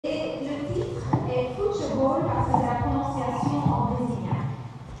rôle parce que c'est la prononciation en brésilien.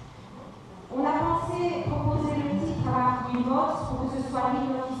 On a pensé proposer le titre à Marc Dumox pour que ce soit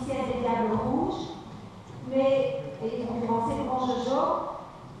l'hymne officiel des Diables Rouges, et concurrencer le Grand Jojo,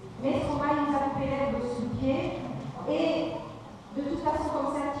 mais Stromae nous a coupé l'herbe sous le pied, et de toute façon,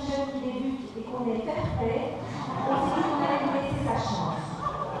 comme c'est un petit jeune qui débute et qu'on est fair-play, on s'est dit qu'on allait lui laisser sa chance.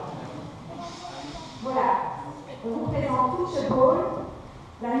 Voilà, on vous présente Touch Ball.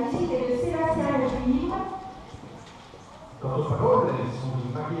 La musique est de Sébastien Le Cuivre. Quant aux paroles, elles sont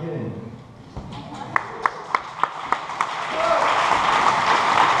de Marie-Hélène.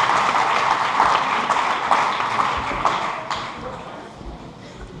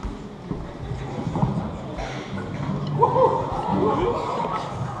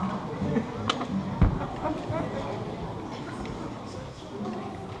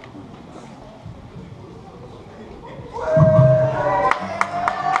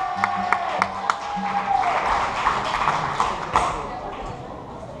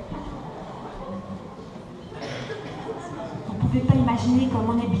 Comme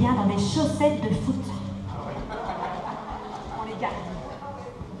on est bien dans des chaussettes de foot. On les garde.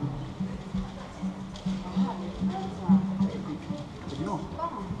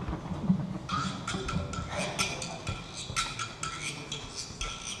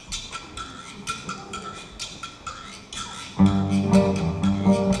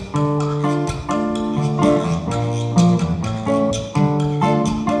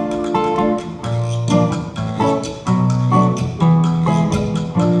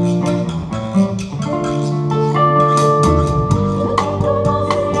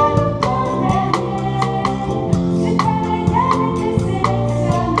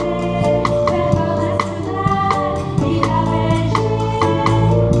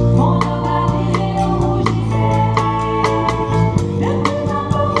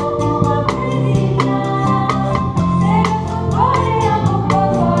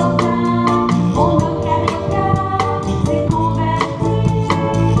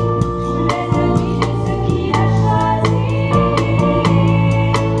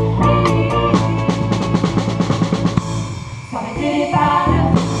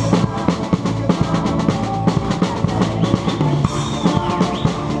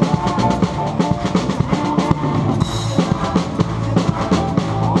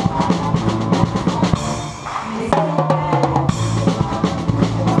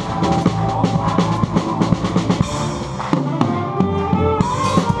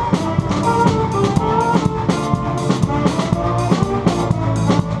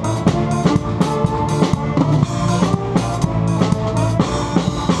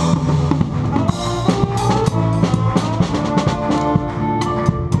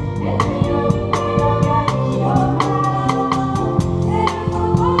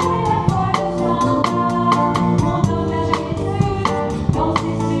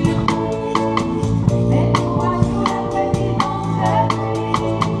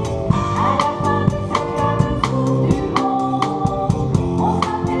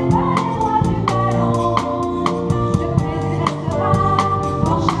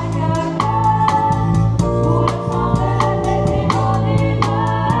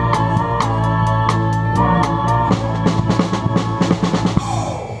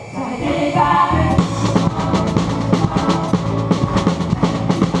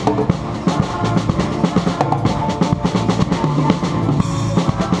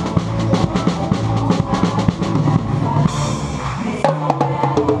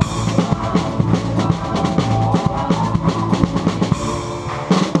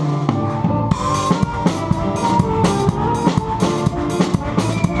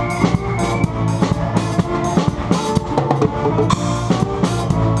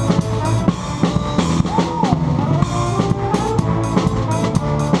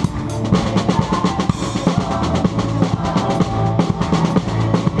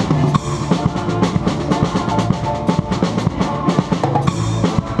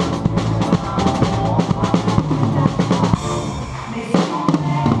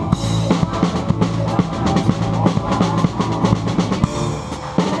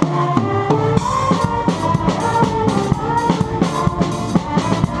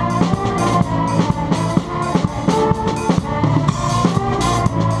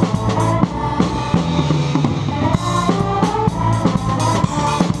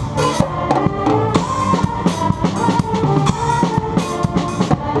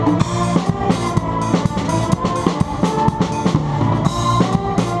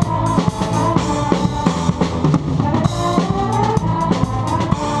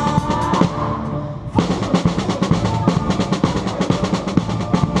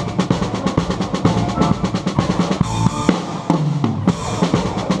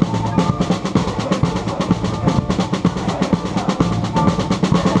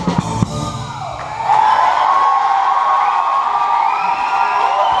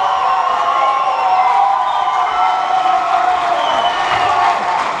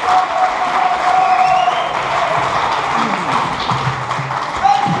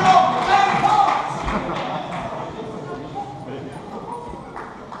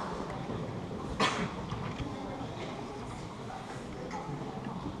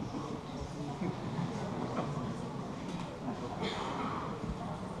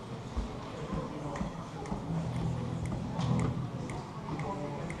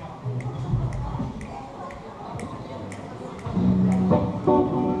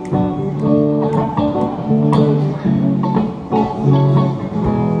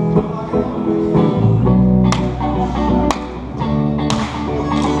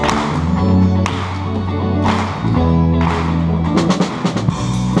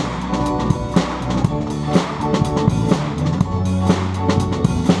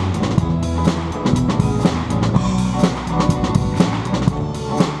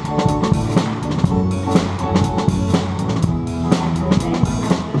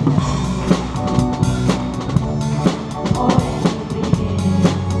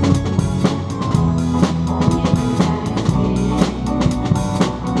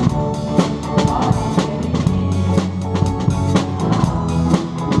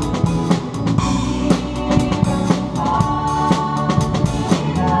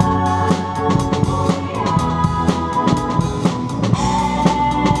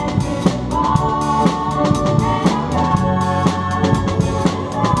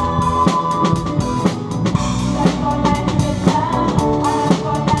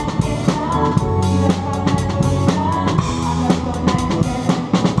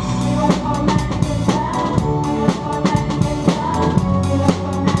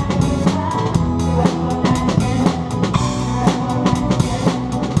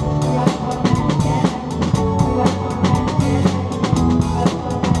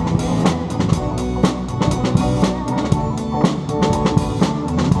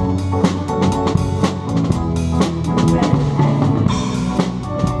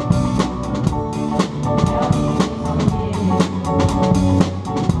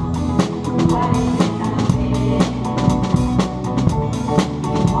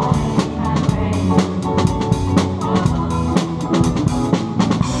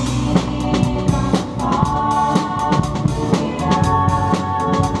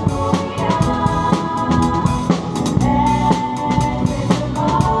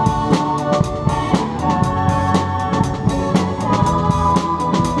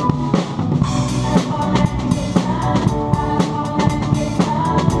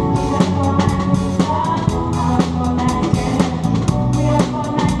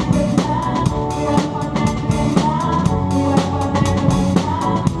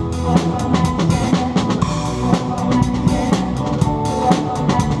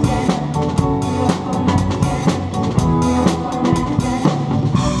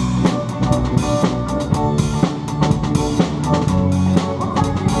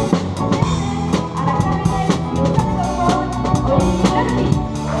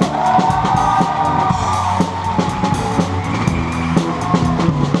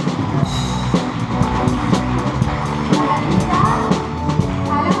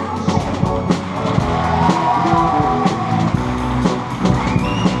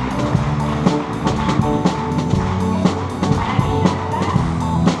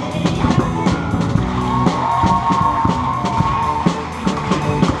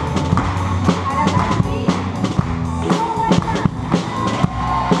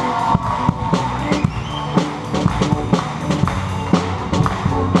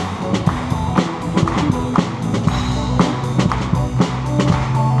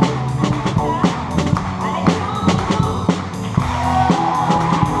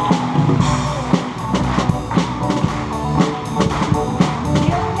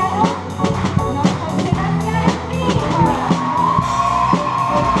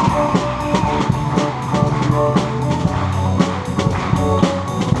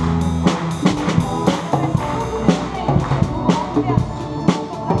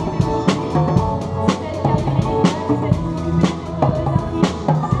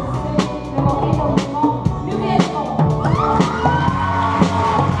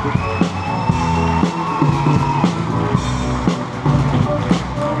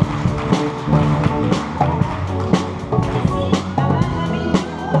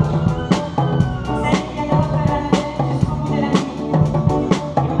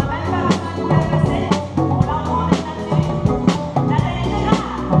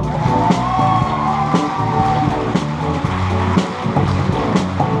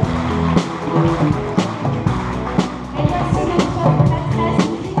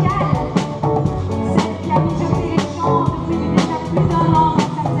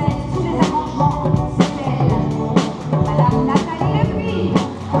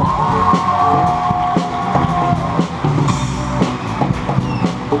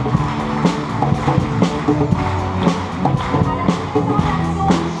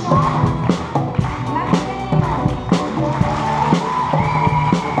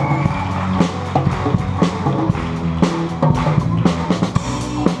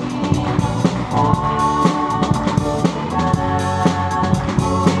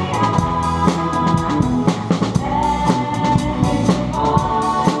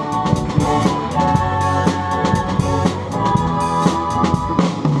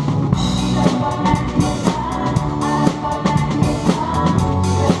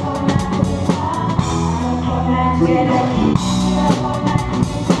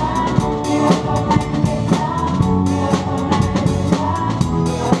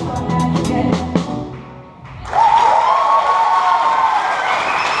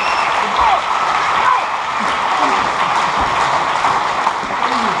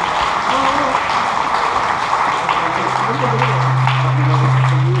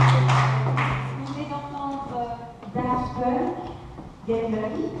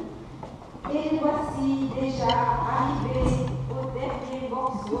 Et voici déjà arrivé au dernier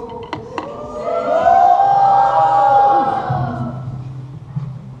morceau de ce concert.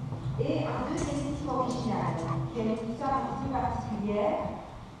 Et un deuxième titre original, qui a une histoire un petit peu particulière,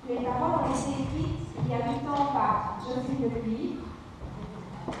 que les paroles ont été écrites il y a 8 ans par Joséphine Lepuy.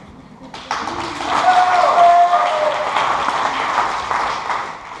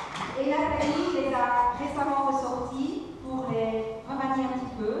 Et Nathalie les a récemment ressorties pour les remanier un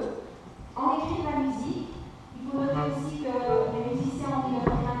petit peu. En écrivant la musique, il faut noter aussi que les musiciens ont mis leur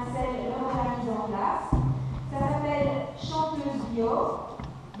grain de sel lors de la mise en place. Ça s'appelle Chanteuse Bio.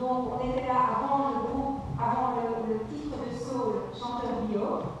 Donc on était là avant le groupe, avant le titre de soul Chanteur Bio.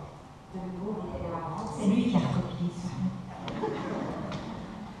 De nouveau, on était là avant. C'est lui qui a recopié ça.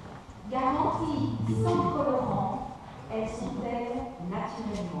 Garantie sans colorant, elles sont elles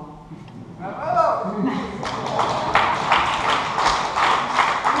naturellement.